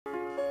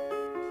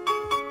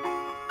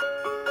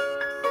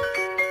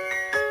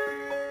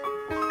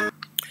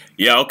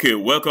Yeah, okay.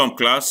 Welcome,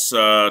 class.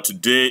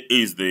 Today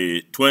is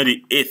the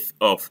 28th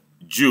of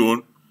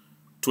June,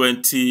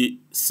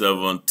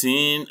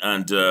 2017,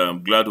 and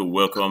I'm glad to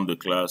welcome the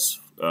class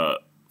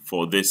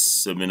for this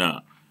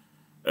seminar.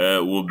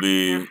 We'll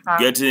be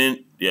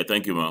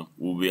thank you, ma'am.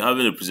 We'll be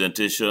having a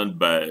presentation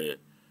by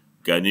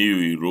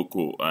Ganiyu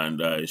Iroko,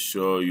 and I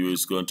assure you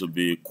it's going to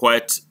be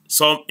quite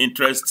some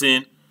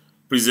interesting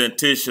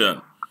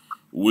presentation.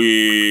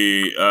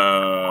 We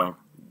are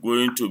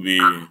going to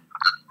be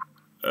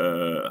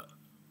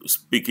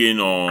speaking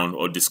on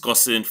or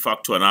discussing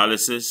factor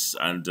analysis,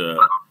 and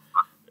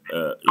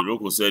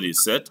Iroko said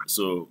he's set,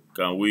 so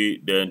can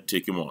we then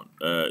take him on?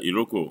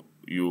 Iroko,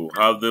 you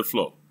have the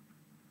floor.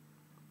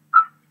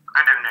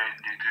 Good evening,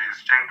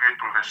 distinguished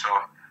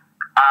professor.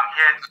 I'm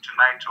here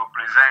tonight to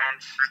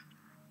present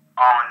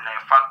on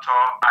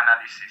factor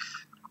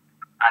analysis,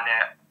 and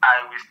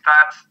I will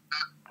start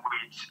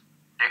with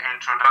the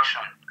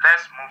introduction.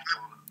 Let's move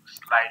to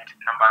slide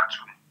number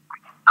 2.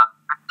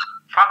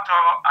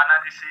 Factor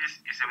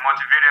analysis is a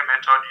multivariate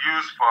method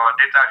used for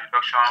data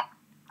reduction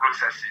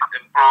purposes.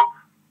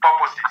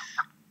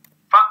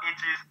 It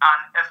is an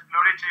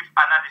explorative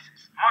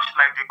analysis, much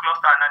like the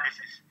cluster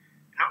analysis,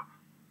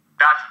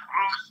 that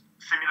groups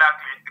similar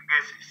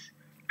cases.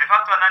 The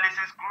factor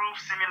analysis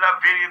groups similar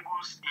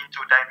variables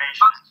into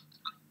dimensions,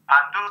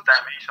 and those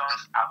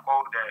dimensions are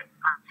called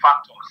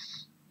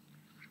factors.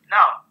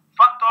 Now,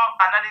 factor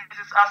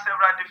analysis has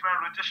several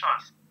different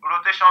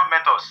rotation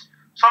methods.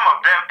 Some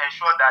of them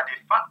ensure that the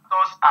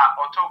factors are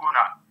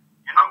orthogonal.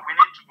 We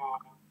need to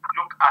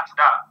look at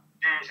that.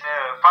 The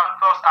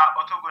factors are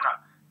orthogonal.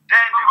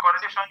 Then the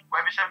correlation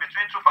coefficient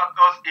between two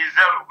factors is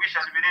 0, which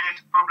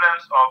eliminates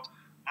problems of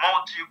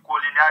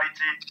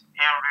multicollinearity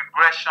in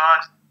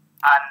regression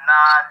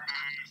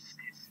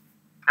analysis.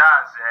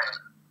 That's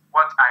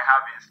what I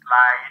have in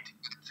slide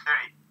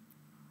 3.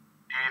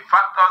 The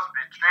factors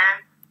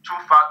between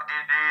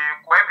the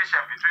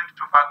coefficient between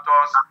two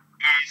factors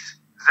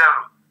is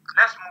 0.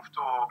 Let's move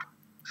to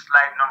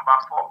slide number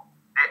 4,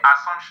 the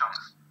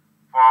assumptions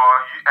for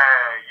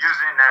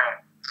using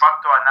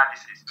factor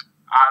analysis.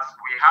 As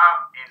we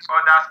have in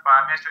other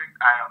parametric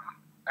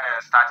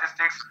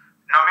statistics,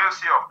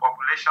 normalcy of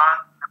population,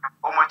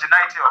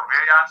 homogeneity of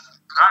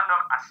variance, random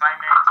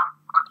assignment,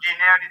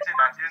 linearity,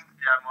 that is,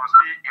 there must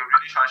be a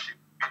relationship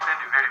between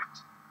the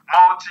variables,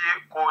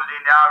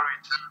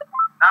 multicollinearity.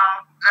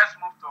 Now, let's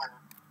move to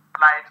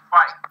slide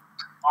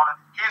 5 on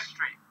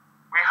history.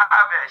 We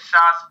have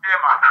Charles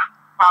Spearman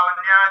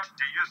pioneered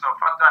the use of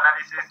factor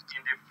analysis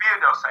in the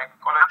field of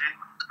psychology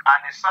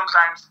and is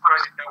sometimes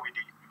credited with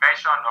the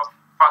invention of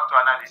factor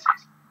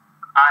analysis.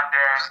 And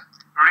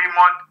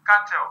Raymond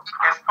Cattell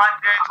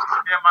expanded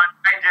Spearman's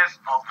ideas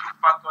of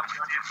two-factor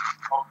theories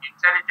of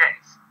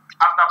intelligence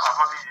after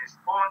performing his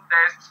own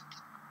tests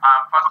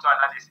and factor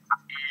analysis.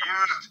 He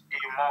used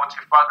a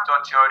multi-factor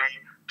theory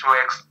to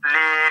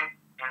explain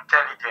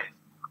intelligence.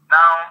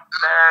 Now,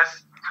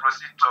 let's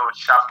proceed to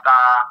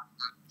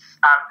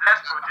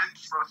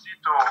proceed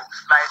to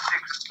slide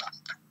 6.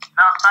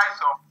 Now,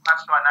 types of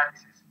factor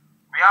analysis.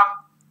 We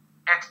have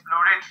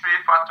exploratory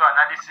factor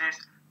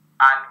analysis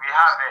and we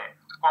have a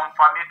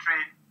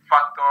confirmatory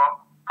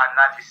factor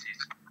analysis.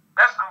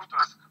 Let's move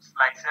to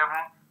slide 7,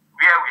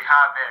 where we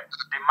have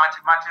the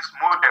mathematics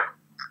model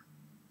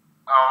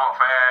of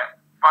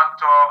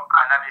factor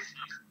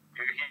analysis.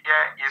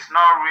 Here is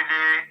not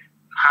really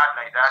hard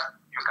like that.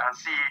 You can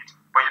see it,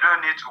 but you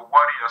don't need to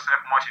worry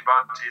yourself much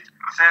about it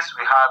since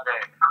we have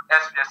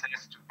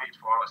SPSS to do it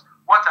for us.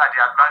 What are the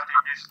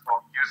advantages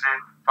of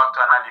using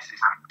factor analysis?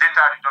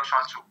 Data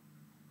reduction tool.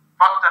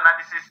 Factor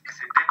analysis is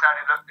a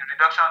data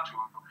reduction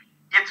tool.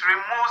 It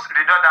removes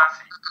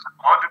redundancy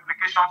or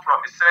duplication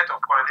from a set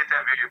of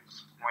correlated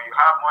variables. When you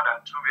have more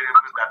than 2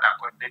 variables that are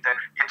correlated,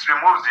 it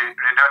removes the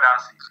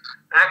redundancy.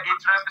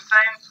 It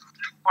represents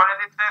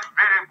correlated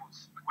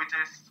variables with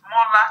a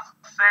smaller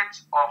set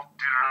of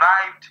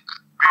derived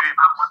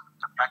variables,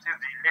 that is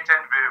the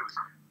latent variables.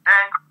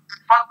 Then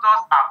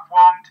factors are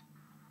formed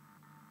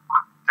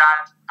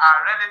that are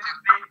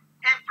relatively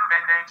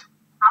independent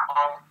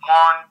of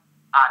one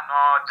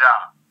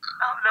another.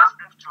 Now let's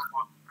move to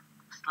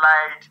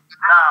slide 9,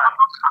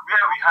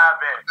 where we have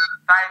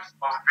types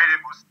of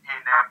variables in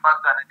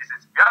factor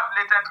analysis. We have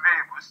latent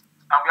variables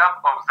and we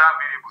have observed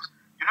variables.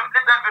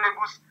 Latent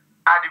variables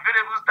are the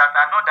variables that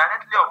are not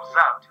directly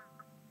observed,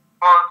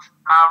 but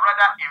are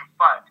rather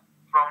inferred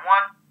from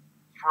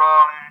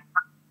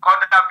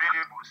other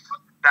variables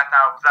that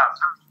are observed.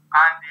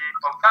 And the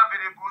observed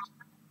variables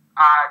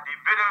are the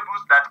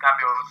variables that can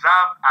be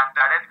observed and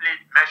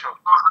directly measured.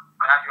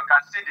 And you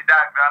can see the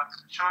diagram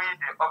showing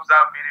the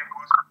observed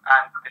variables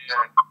and the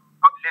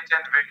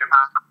latent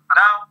variables.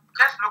 Now,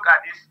 let's look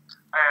at this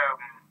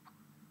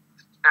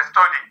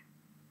study.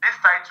 This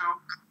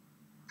title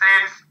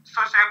says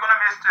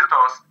socioeconomic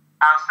status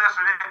and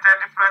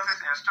sex-related differences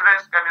in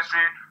students'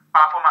 chemistry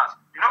performance.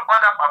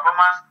 Under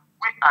performance,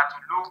 we are to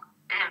look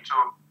into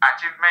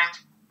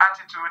achievement,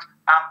 attitude,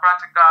 and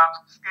practical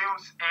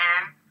skills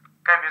in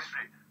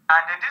chemistry.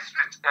 And this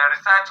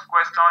research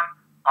question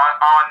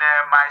On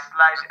my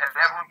slide 11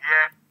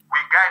 here, we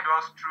guide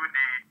us through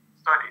the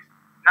studies.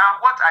 Now,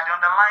 what are the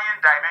underlying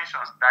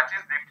dimensions, that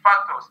is the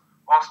factors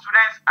of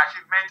students'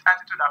 achievement,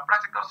 attitude, and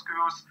practical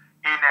skills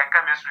in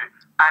chemistry?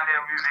 And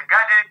we will be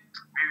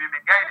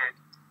guided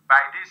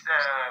by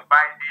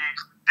by the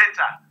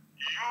data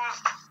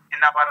used in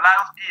our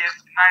last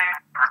EST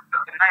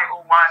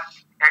 901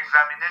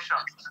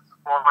 examination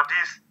for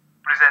this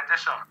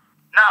presentation.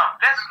 Now,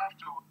 let's move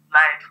to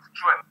slide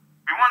 12.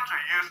 We want to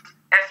use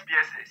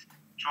SPSS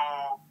to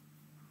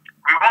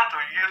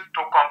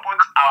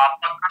compute our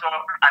factor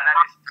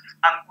analysis.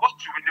 And what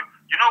you will do,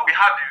 we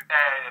have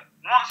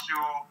once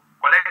you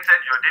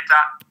collected your data,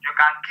 you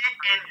can key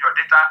in your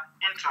data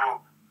into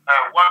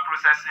word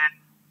processing,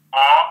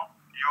 or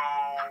you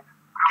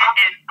key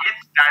in it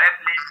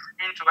directly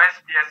into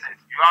SPSS.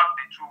 You have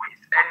the two ways,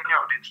 any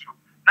of the two.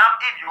 Now,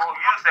 if you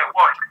use a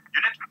word, you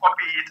need to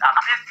copy it and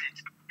paste it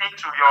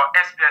into your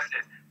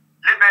SPSS.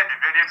 Label the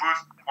variables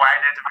for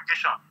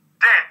identification.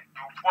 Then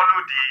you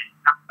follow the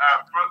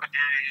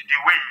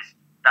ways.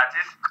 That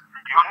is,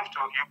 you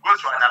go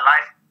to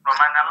analyze. From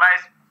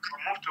analyze, you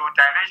move to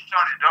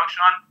dimension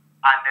reduction,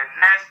 and then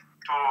next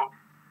to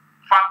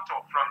factor.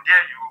 From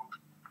there, you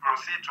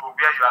proceed to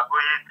where you are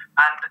going.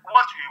 And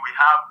what we will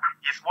have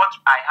is what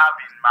I have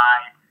in my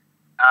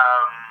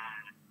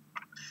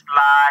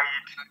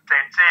slide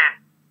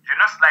 13.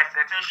 Slide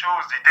 13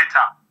 shows the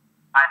data,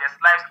 and the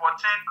slide 14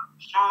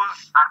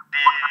 shows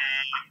the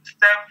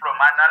step from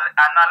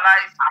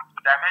analyze to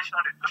dimension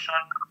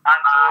reduction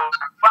and to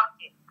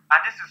factor. And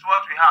this is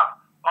what we have.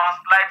 On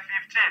slide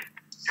 15,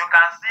 you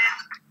can see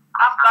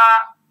after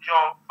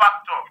your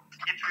factor,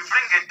 it will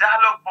bring a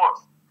dialog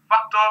box,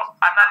 factor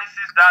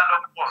analysis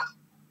dialog box.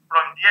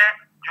 From there,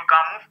 you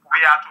can move.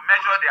 We are to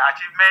measure the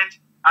achievement,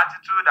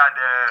 attitude, and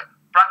the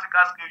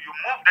practical skill. You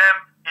move them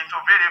into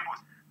variables,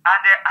 and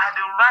they are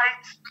the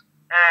right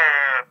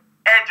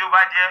edge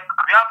over there.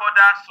 We have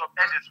other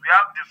sub-edges. We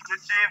have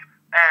descriptive,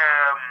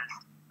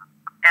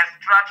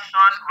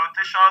 extraction,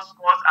 rotation,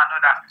 scores, and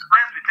others.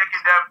 Let's be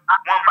taking them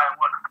one by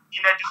one.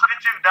 In a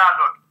descriptive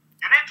dialogue,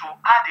 you need to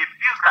add a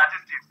few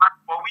statistics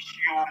for which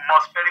you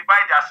must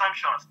verify the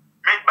assumptions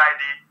made by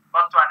the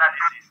factor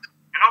analysis.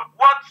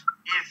 What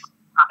is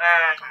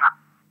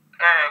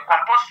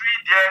compulsory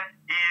there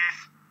is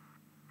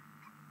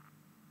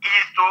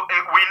to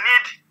we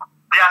need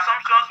the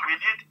assumptions we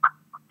need.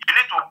 You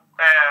need to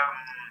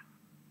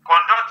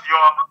conduct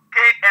your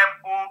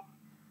KMO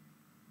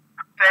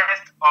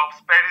test of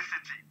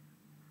sphericity.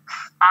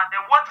 And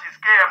then what is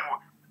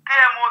KMO?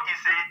 KMO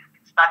is a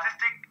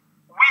statistic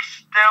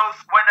which tells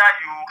whether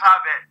you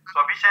have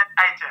sufficient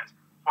items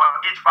for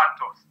each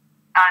factors.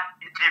 And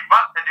the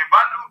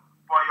value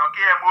for your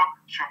KMO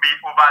should be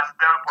over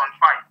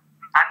 0.5.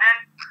 And then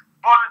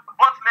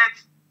Bartlett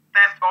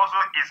test also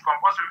is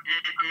compulsory.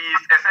 It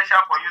is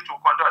essential for you to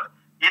conduct.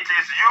 It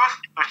is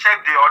used to check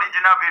the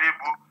original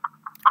variable,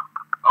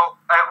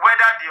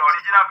 whether the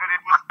original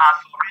variables are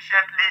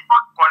sufficiently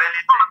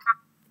correlated.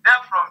 Then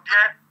from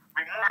there,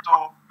 we move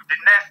to the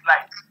next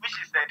slide, which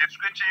is the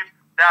descriptive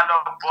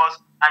dialog box.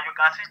 And you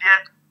can see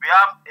there, we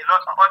have a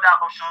lot of other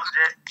options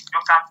there.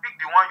 You can pick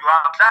the one you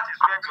have. That is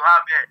where you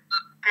have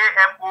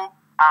KMO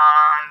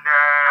and...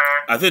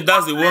 I think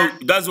that's the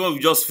one. That's the one we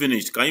just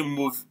finished. Can you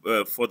move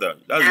further?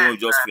 That's the one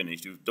we just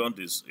finished. You've done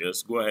this.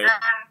 Yes, go ahead. Then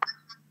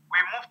we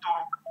move to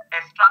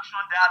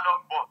extraction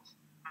dialog box.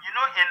 In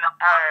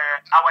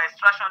our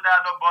extraction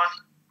dialog box,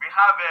 we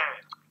have a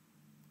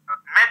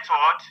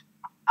method,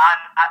 and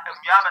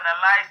we have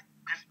analyze,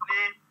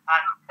 display,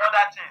 and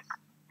other things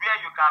where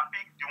you can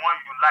pick the one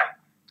you like.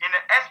 In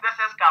the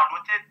SPSS can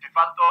rotate the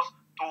factors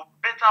to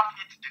better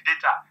fit the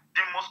data.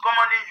 The most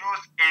commonly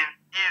used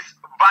is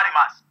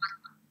varimass.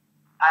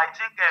 I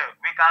think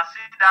we can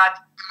see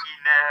that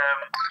in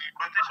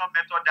rotation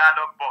method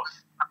dialog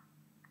box.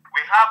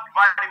 We have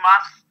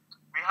varimass,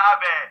 we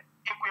have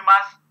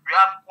equimass, we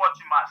have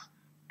quantimass.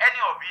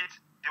 Any of it,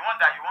 the one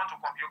that you want to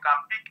compute, you can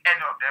pick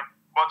any of them.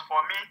 But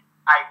for me,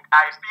 I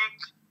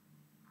picked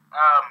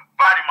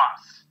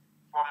varimass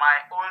for my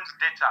own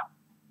data,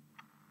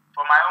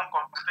 for my own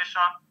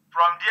computation.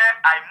 From there,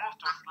 I move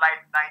to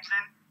slide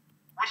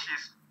 19, which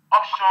is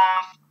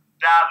options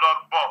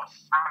dialog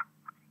box.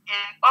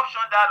 In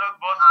option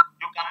dialog box,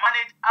 you can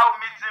manage how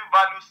missing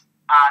values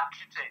are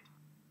treated.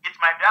 It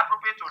might be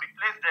appropriate to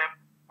replace them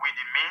with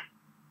the mean,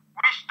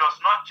 which does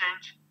not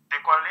change the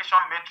correlation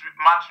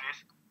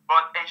matrix,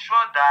 but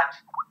ensure that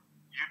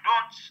you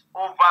don't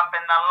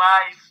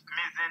over-penalize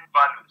missing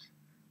values.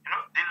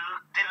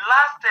 The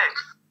last step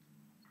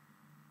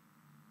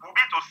will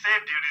be to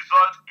save the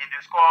result in the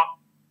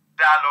score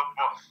dialog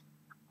box.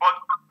 But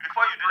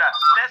before you do that,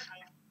 let's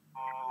move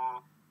to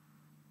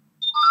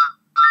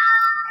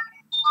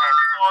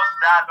scores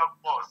dialog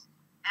box.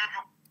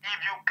 If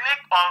you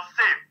click on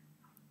save,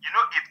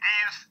 it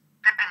gives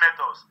TP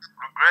methods,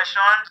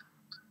 regression,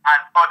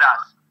 and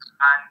others.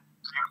 And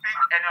you pick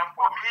any of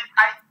for me.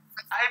 I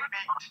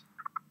picked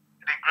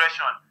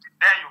regression.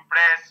 Then you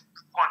press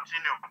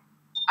continue.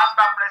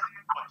 After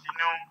pressing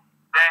continue,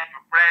 then you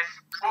press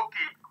OK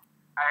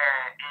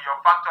in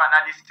your factor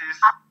analysis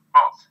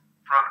box.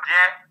 From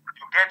there,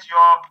 you get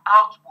your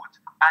output,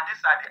 and these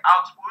are the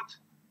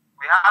output.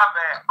 We have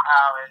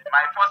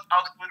my first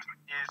output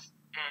is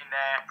in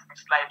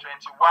slide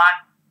 21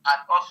 and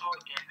also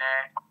in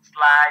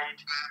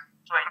slide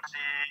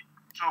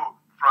 22.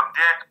 From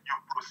there, you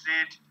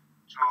proceed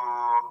to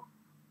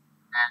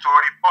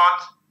report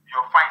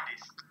your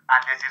findings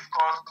and then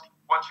discuss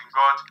what you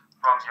got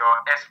from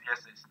your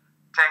SPSS.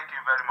 Thank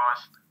you very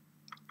much.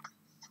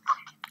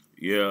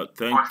 Yeah,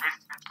 for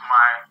listening to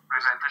my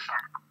presentation.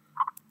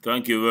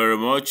 Thank you very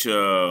much,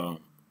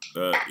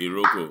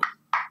 Iroko.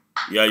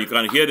 Yeah, you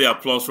can hear the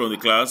applause from the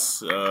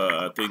class.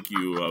 I think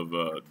you have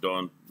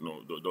done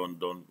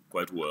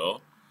quite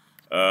well.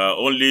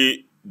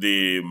 Only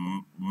the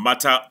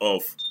matter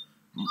of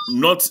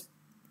not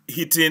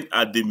hitting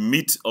at the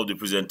meat of the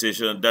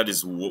presentation, that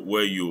is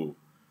where you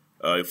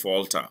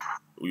falter.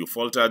 You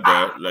falter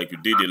there like you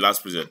did the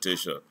last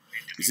presentation.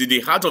 You see, the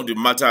heart of the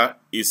matter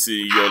is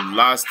your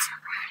last,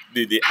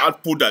 the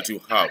output that you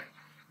have.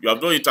 You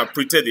have not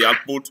interpreted the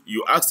output.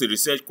 You ask the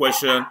research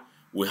question.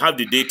 We have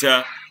the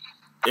data.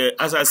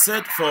 As I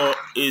said, for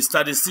a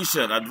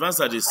statistician, advanced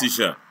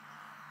statistician,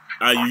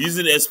 you're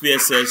using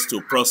SPSS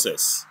to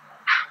process.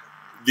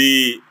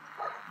 The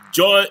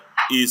joy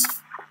is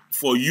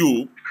for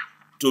you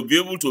to be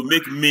able to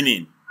make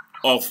meaning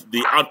of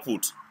the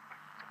output.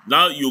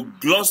 Now you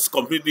gloss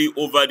completely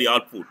over the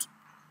output.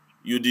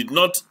 You did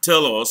not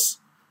tell us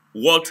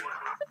what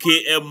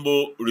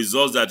KMO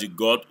results that you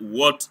got,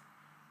 what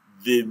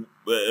the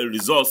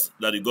results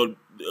that you got,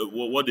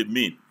 what they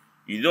mean.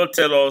 You did not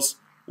tell us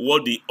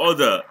what the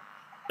other,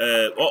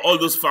 all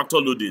those factor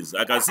loadings.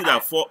 I can see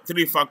that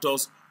three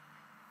factors.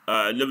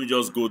 Let me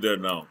just go there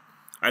now.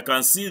 I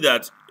can see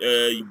that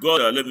you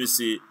got, let me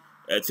see,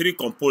 three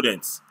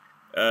components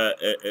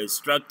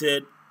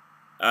extracted,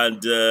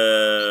 and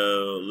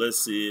let's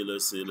see.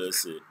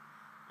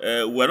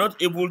 We're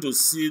not able to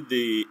see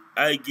the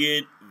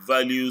eigen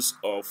values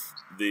of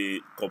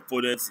the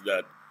components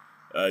that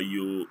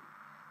you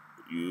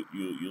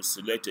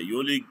selected. You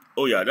only,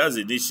 oh yeah, that's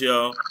the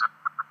initial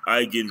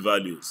eigen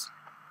values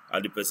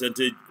and the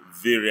percentage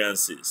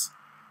variances.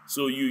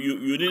 So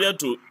you needed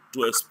to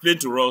explain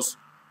to us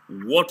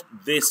what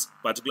this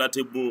particular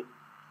table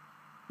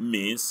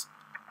means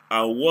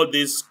and what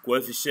this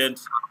component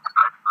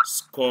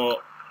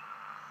score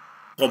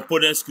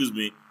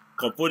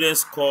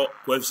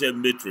coefficient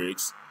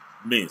matrix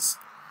means.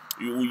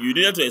 You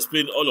needed to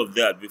explain all of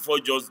that before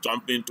just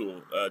jumping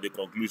to the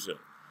conclusion.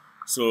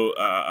 So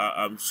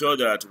I'm sure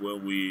that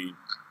when we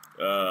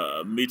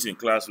meet in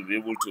class, we'll be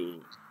able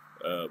to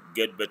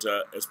get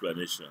better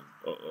explanation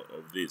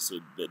of this. So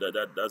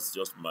that's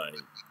just my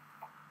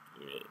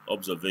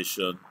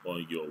observation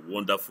on your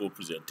wonderful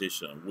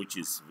presentation, which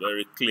is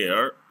very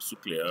clear, so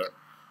clear.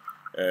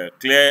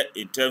 Clear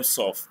in terms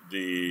of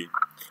the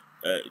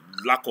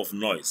lack of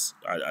noise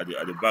at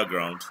the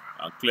background,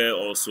 and clear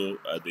also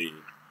at the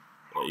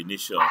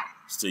initial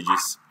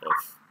stages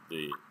of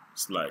the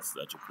slides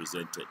that you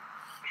presented.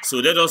 So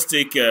let us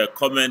take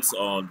comments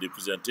on the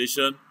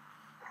presentation.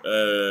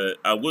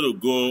 I'm going to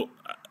go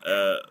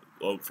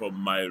from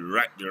my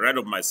the right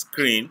of my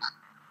screen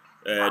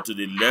to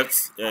the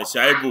left,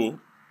 Shaibu,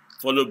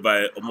 followed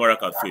by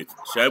Omoraka Faith.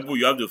 Shaibu,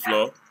 you have the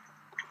floor.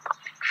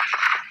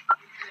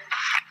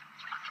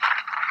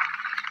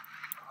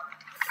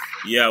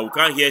 Yeah, we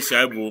can't hear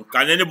Shaibu.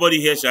 Can anybody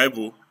hear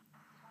Shaibu?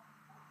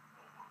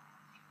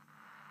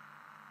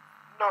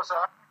 No,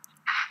 sir.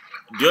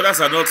 The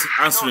others are not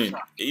answering. No,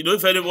 you know,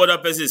 if any other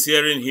person is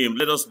hearing him,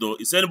 let us know.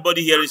 Is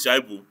anybody hearing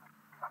Shaibu?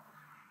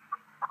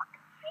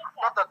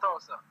 Not at all,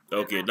 sir.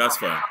 Okay, that's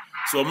fine.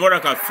 So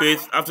Omoraka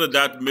Faith, after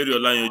that, Mary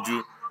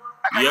Olanyoju.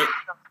 Yeah,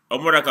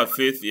 Omoraka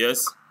Faith,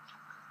 yes.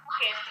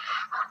 Okay.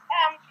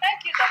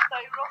 Thank you, Dr.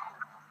 Iroko.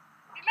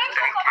 You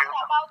mentioned something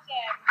about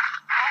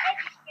I heard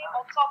you say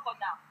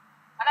orthogonal.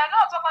 And I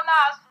know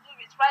orthogonal has to do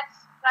with right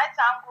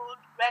angle,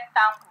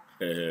 rectangle.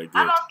 Good.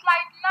 And on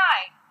slide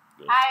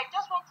 9, I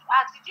just want to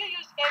ask, did you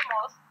use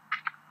Amos?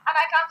 And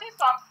I can see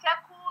some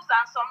circles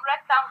and some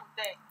rectangles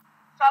there.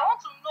 So I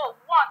want to know,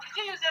 one, did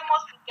you use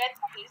Amos to get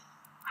this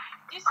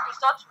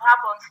result you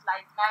have on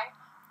slide 9?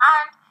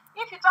 And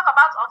if you talk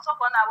about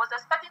orthogonal, I was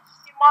expecting to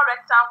see more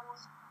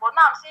rectangles, but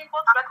now I'm seeing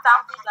both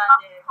rectangles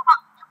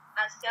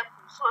and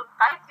circles. So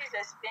can you please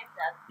explain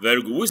that?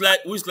 Very good.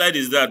 Which slide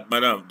is that,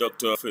 Madam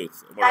Dr.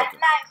 Faith? Slide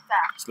 9, sir.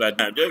 Slide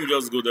 9. Let me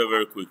just go there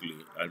very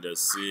quickly and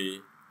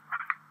see.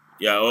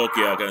 Yeah,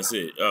 okay, I can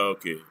see.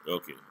 Okay.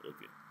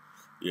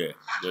 Yeah,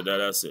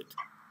 that's it.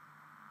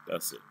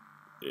 That's it.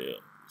 Yeah.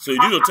 So you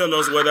need to tell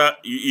us whether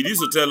you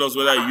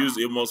use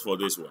Amos for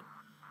this one.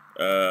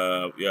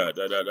 Yeah,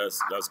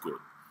 that's good.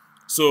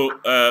 So,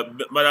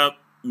 Madam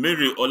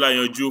Mary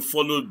Olanyoju,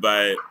 followed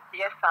by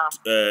Yes,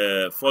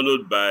 sir.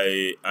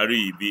 Ari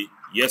Ibi.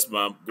 Yes,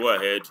 ma'am. Go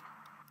ahead.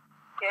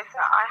 Yes,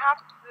 sir. I have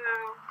to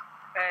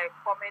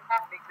comment to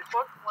make. The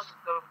first one is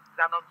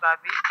an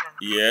observation.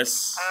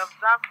 Yes. I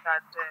observed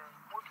that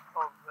most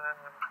of the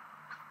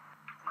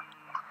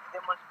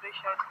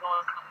demonstrations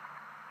on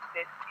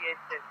the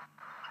CSS,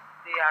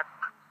 they are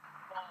too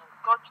small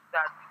such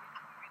that we need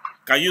to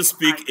really Can you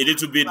study speak a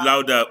little bit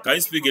louder? Can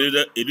you speak a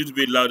little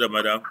bit louder,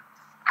 madam?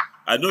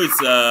 I know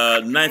it's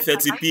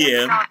 9:30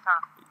 p.m.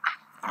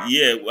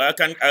 Yeah, well, I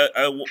can. Yes,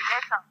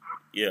 sir.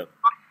 Yeah.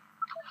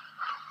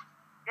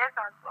 Yes,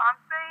 and so I'm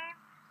saying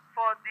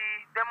for the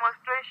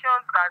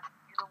demonstrations that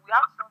we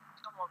have done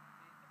some of the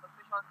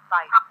demonstration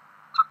slides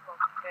from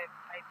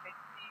like 30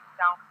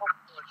 down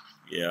upwards.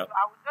 Yeah. So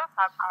I would just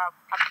have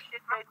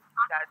appreciated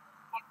that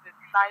if the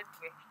slides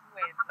were too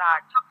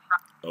enlarged,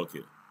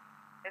 Okay.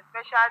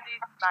 especially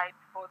slide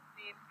 14,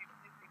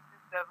 15,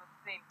 16,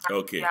 17.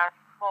 Okay. They are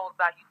small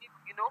that you need,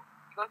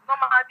 because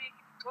normally if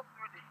you go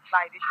through the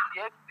slide, it should be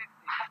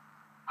explicit.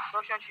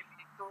 Instruction should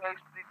be so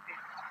explicit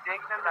to the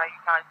extent that you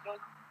can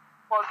just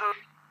follow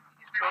the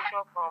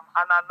instruction from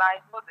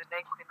analyze what the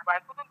next thing. But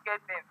I couldn't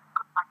get them.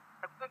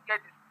 I couldn't get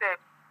the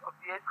steps of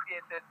the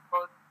SPSS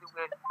because they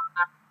were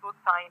so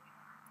tiny.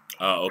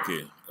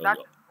 Okay. That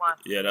is one.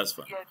 Yeah, that's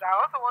fine. Yes, I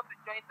also want to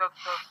join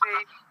Dr.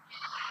 Faye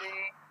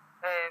saying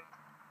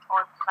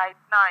on slide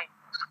 9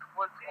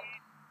 was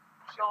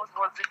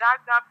the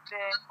diagram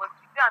there, was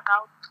there an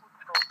output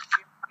of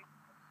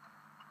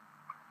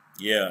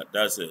Yeah,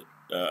 that's it.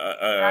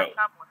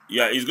 diagram on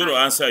Yeah, slide he's going to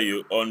 9? answer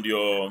you on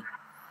your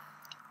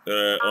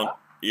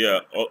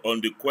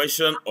on the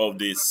question of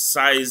the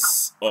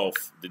size of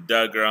the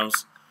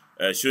diagrams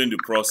showing the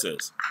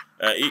process.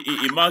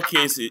 In my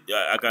case,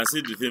 I can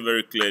see the thing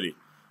very clearly.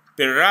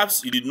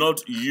 Perhaps you did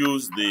not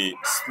use the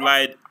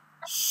slide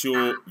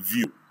show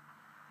view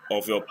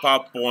of your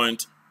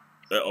PowerPoint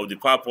of the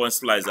PowerPoint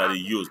slides that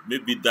you used.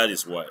 Maybe that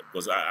is why,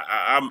 because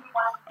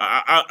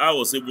I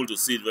was able to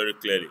see it very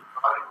clearly.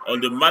 On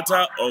the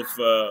matter of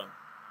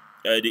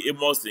the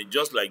Amos thing,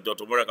 just like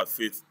Dr. Moraka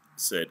Faith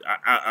said,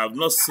 I've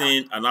not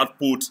seen an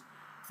output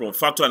from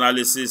factor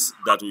analysis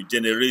that will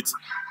generate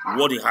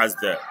what he has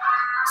there.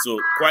 So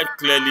quite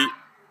clearly,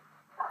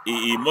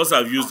 he must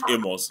have used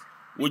Amos,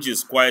 which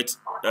is quite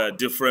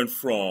different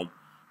from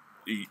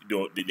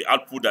the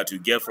output that you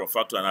get from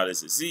factor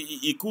analysis. See,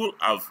 he could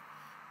have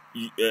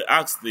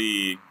asked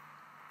the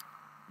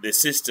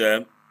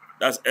system,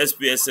 that's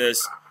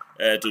SPSS,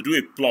 to do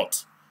a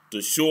plot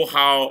to show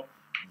how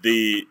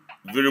the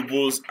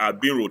variables are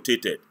being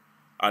rotated,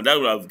 and that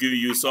will have given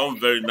you some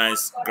very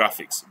nice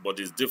graphics, but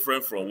it's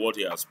different from what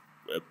he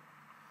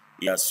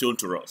has shown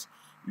to us.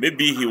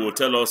 Maybe he will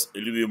tell us a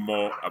little bit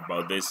more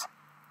about this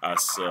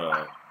as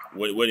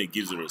when he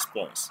gives a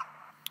response.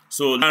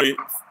 So Larry,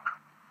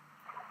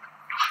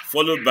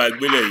 followed by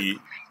Gbeleyi.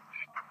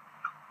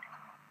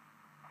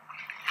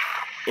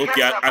 Okay,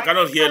 Yes, I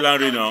cannot hear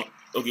Larry now.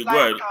 Okay, go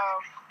ahead.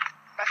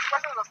 My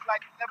question is on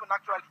slide 11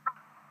 actually,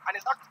 and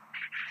it's not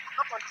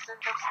on the same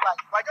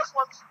slide. But I just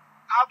want to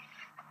have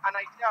an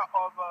idea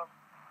of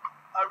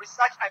a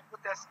research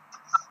hypothesis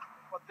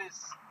for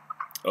this.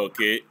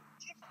 Okay.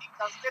 If you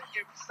can state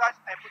a research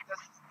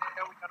hypothesis,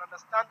 then we can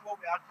understand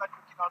what we're actually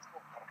looking out for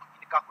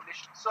in the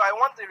calculation. So I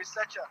want the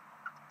researcher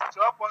to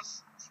help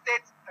us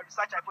state a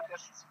research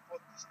hypothesis for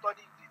the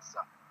study indeed,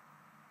 sir.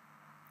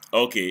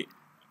 Okay.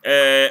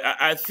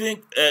 I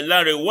think,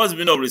 Larry, what's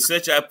been of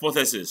research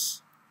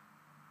hypothesis?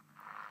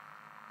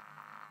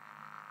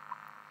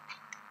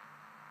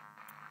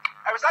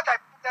 A research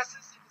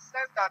hypothesis in the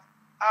sense that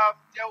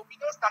there will be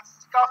no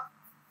statistical.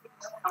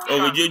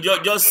 Okay,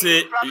 just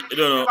say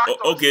no.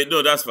 Okay,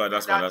 no, that's fine.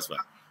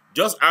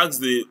 Just ask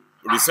the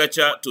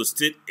researcher to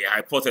state a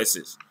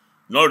hypothesis,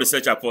 not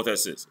research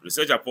hypothesis.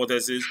 Research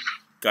hypothesis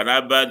can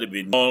either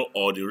be null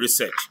or the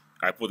research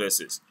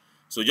hypothesis.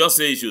 So just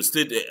say you should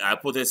state a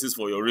hypothesis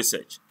for your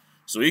research.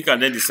 So he can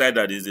then decide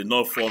that is the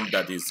null form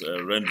that is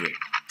rendering.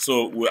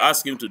 So we'll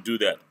ask him to do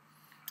that.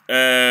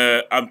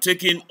 I'm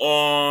taking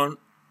on,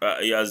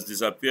 he has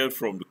disappeared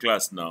from the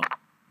class now.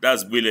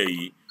 That's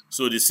Gbeleyi.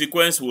 So the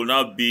sequence will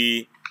now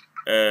be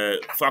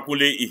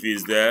Fakule if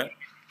he's there,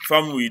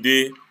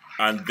 Famuide,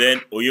 and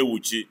then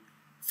Oyewuchi.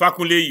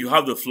 Fakule, you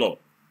have the floor.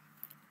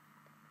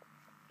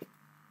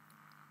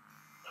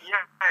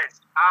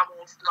 Yes, I'm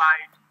on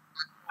slide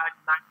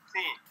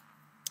 19.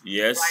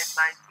 Yes.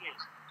 Slide 19.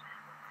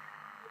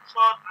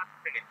 Short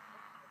aspect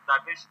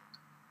observation.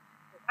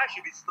 That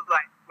should be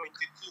slide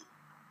 22.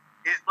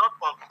 It's not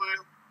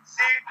confirmed.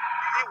 C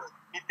was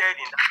meted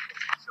in that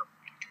position.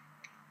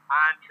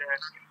 And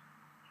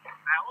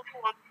I also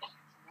want to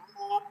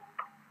know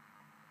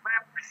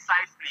very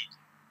precisely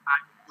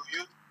and to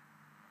use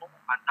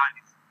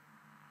analysis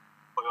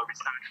for your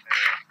research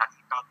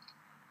practical.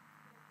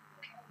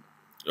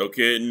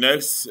 Okay,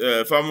 next,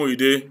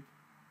 Famuide.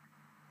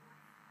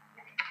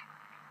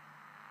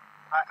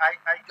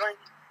 I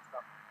joined.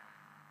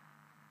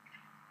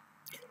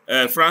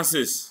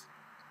 Francis.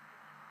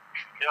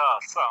 Yeah,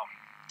 so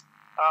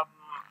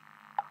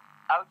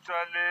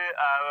actually,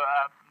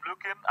 I'm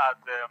looking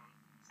at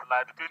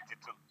slide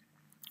 22.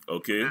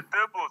 Okay. The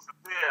tables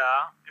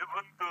there,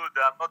 even though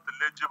they are not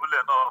legible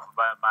enough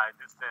by my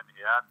distance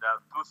here, they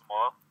are too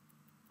small.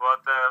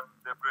 But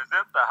the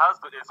presenter has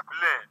to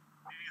explain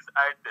these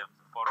items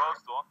for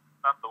us to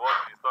understand what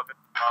he's talking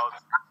about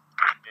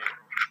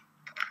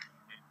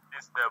in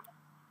this table.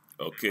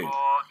 Okay.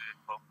 For the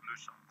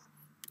conclusions.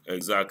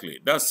 Exactly.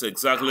 That's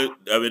exactly.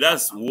 I mean,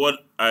 that's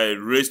what I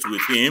raised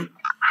with him,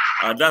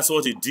 and that's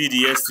what he did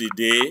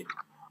yesterday.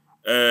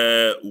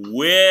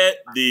 Where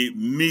the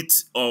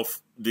meat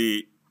of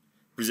the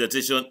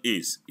presentation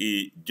is,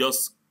 he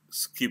just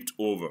skipped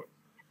over.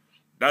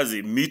 That's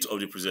the meat of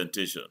the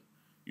presentation.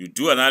 You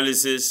do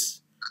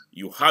analysis,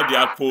 you have the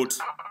output.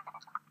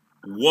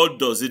 What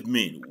does it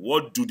mean?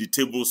 What do the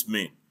tables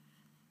mean?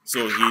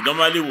 So he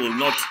normally will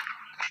not,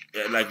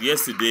 like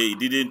yesterday, he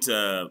didn't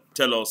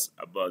tell us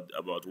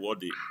about what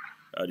the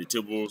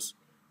tables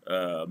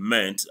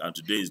meant, and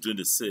today he's doing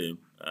the same.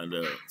 And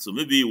so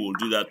maybe he will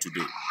do that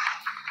today.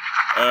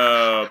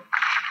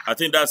 I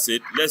think that's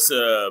it. Let's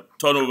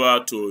turn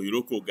over to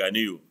Iroko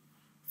Ganiu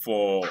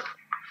for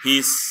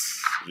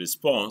his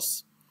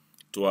response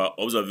to our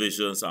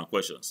observations and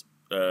questions.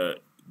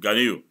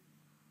 Ganiu.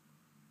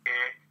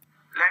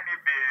 Let me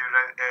be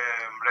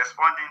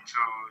responding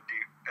to the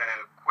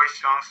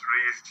questions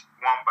raised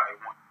one by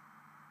one.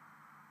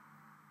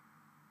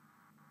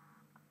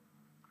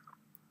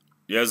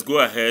 Yes, go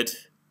ahead.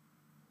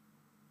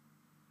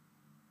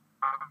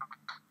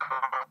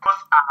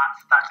 Because are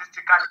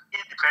statistically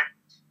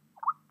independent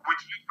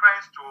with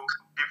reference to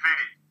the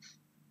variance.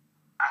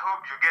 I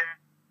hope you get it.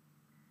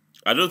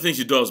 I don't think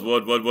she does,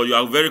 but you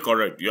are very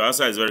correct. Your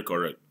answer is very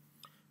correct.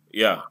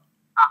 Yeah.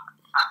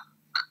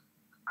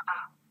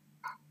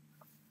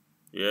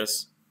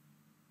 Yes.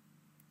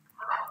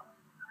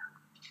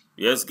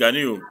 Yes,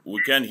 Ganiu,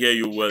 we can't hear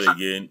you well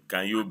again.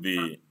 Can you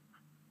be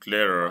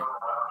clearer?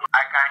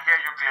 I can hear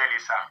you clearly,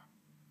 sir.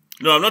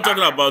 No, I'm not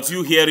talking about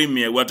you hearing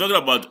me. We're talking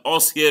about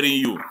us hearing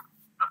you.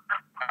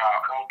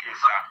 Okay,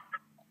 sir.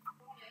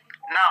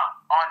 Now,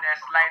 on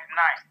slide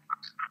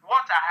 9,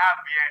 what I have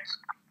here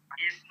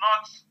is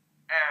not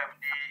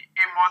the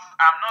Amos.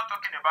 I'm not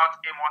talking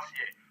about Amos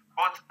here,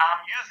 but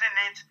I'm using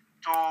it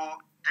to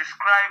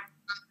describe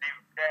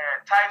the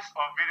types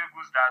of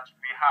variables that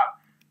we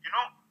have. You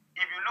know,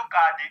 if you look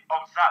at the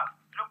observe,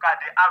 look at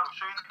the arrow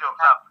showing the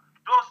observe,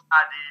 those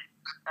are the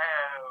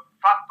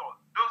factors,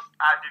 those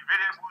are the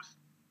variables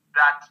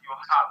that you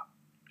have.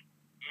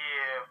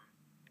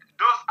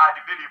 Those are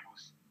the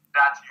variables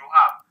that you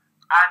have.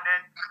 And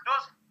then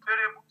those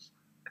variables,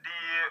 the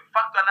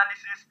factor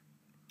analysis.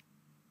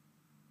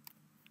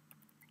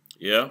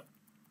 Yeah.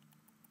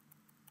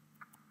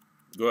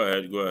 Go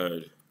ahead.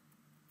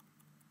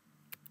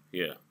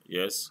 Yeah,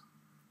 yes.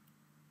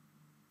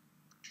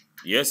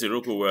 Yes,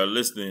 Iroko, we're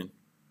listening.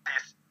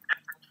 Is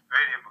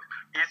variable.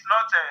 It's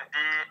not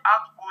the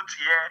output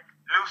here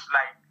looks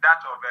like that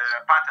of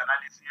path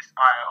analysis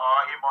or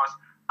Amos.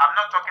 I'm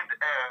not talking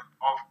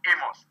of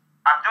Amos.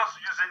 I'm just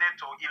using it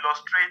to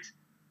illustrate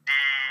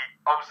the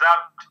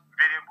observed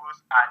variables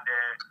and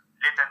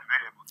latent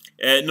variables.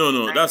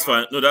 No, that's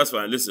fine. No, that's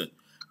fine. Listen,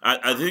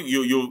 I think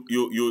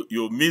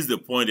you missed the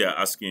point they're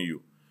asking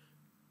you.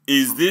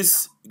 Is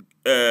this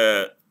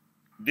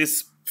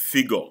this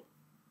figure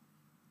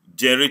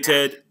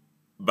generated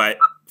by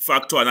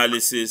factor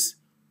analysis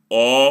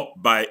or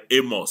by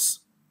Amos?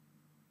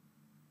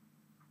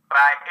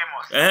 By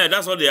Amos.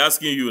 That's what they're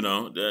asking you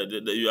now.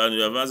 And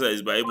your answer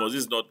is by Amos.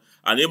 This is not,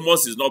 and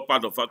Amos is not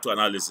part of factor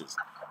analysis.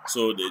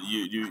 So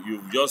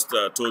you've just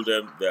told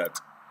them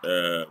that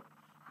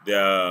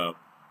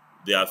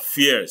there are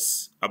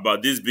fears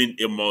about this being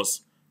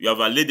Amos. You have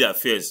allayed their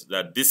fears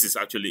that this is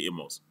actually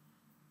Amos.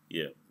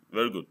 Yeah,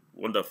 very good,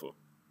 wonderful.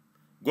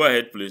 Go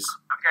ahead, please.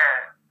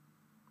 Okay.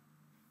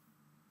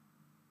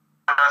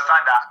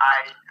 Understand that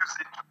I use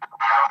it to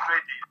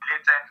illustrate the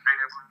latent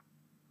variable.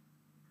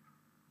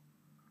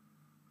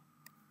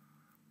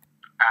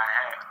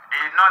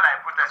 The null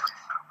hypothesis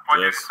for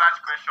the research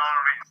question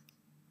raised.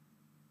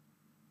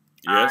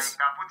 Yes. You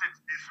can put it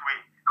this way.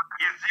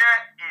 Is there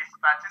a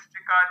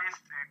statistically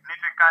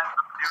significant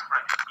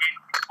difference in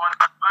the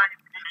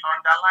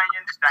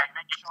underlying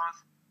dimensions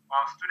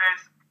of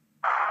students?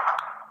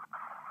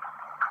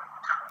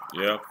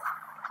 Yeah.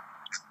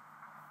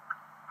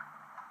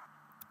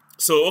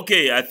 So,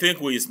 okay, I think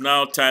it's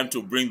now time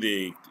to bring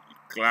the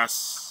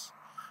class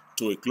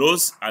to a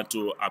close and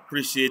to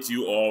appreciate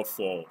you all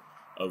for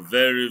a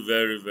very,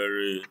 very,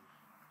 very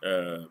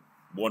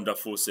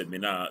wonderful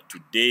seminar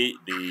today,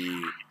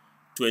 the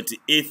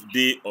 28th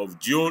day of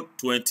June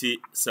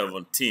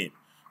 2017.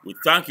 We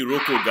thank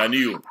Iroko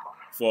Ganiu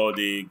for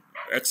the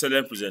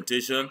excellent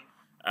presentation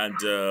and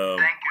Thank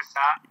you,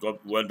 sir.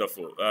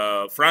 wonderful.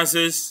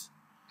 Francis,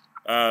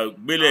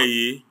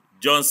 Bileyi,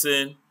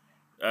 Johnson,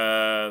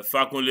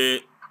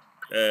 Fakunle,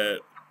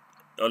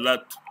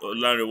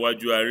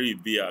 Olanrewaju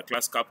Aribi, our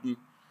class captain,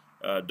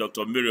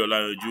 Dr. Mary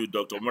Olanreju,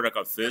 Dr.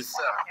 Moraka Faith,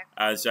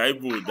 and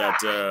Shaibu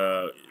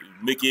that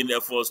making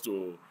efforts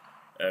to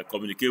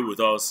communicate with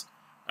us,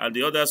 and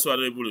the others who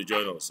are able to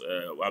join us.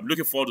 I'm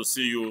looking forward to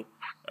see you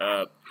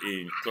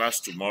in class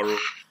tomorrow.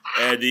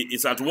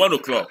 It's at 1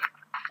 o'clock,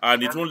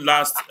 and it won't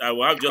last. I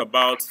will have just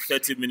about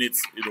 30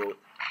 minutes,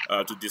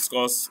 to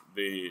discuss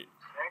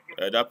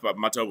that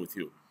matter with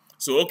you.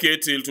 So, okay,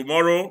 till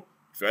tomorrow.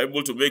 If you're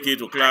able to make it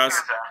to class,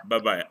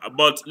 bye-bye.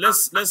 But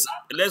let's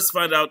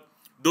find out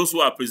those who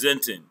are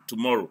presenting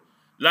tomorrow.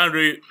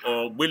 Landry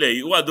or Bile,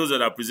 who are those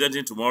that are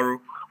presenting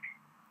tomorrow?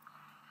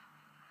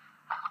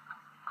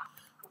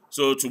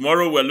 So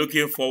tomorrow we're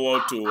looking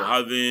forward to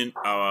having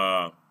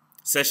our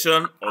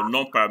session on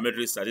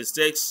non-parametric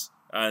statistics,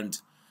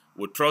 and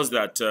we trust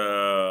that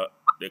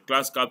the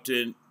class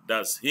captain,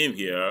 that's him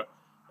here,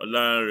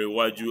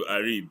 Olanrewaju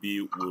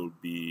Aribi, will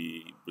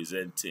be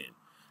presenting.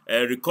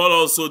 Recall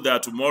also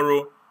that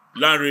tomorrow,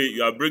 Larry,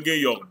 you are bringing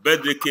your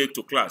birthday cake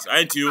to class,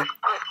 aren't you?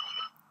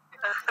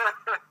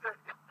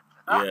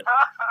 Yeah.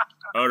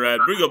 All right,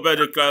 bring your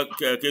birthday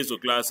cake to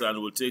class, and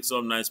we'll take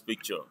some nice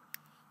picture.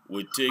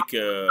 We'll take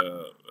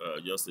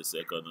just a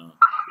second.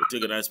 We'll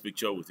take a nice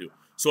picture with you.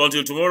 So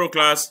until tomorrow,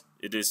 class,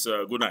 it is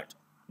good night.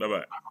 Bye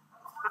bye.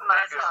 Good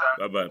night, sir.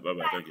 Bye bye. Bye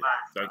bye. Thank you.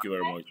 Thank you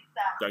very much.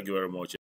 Thank you very much.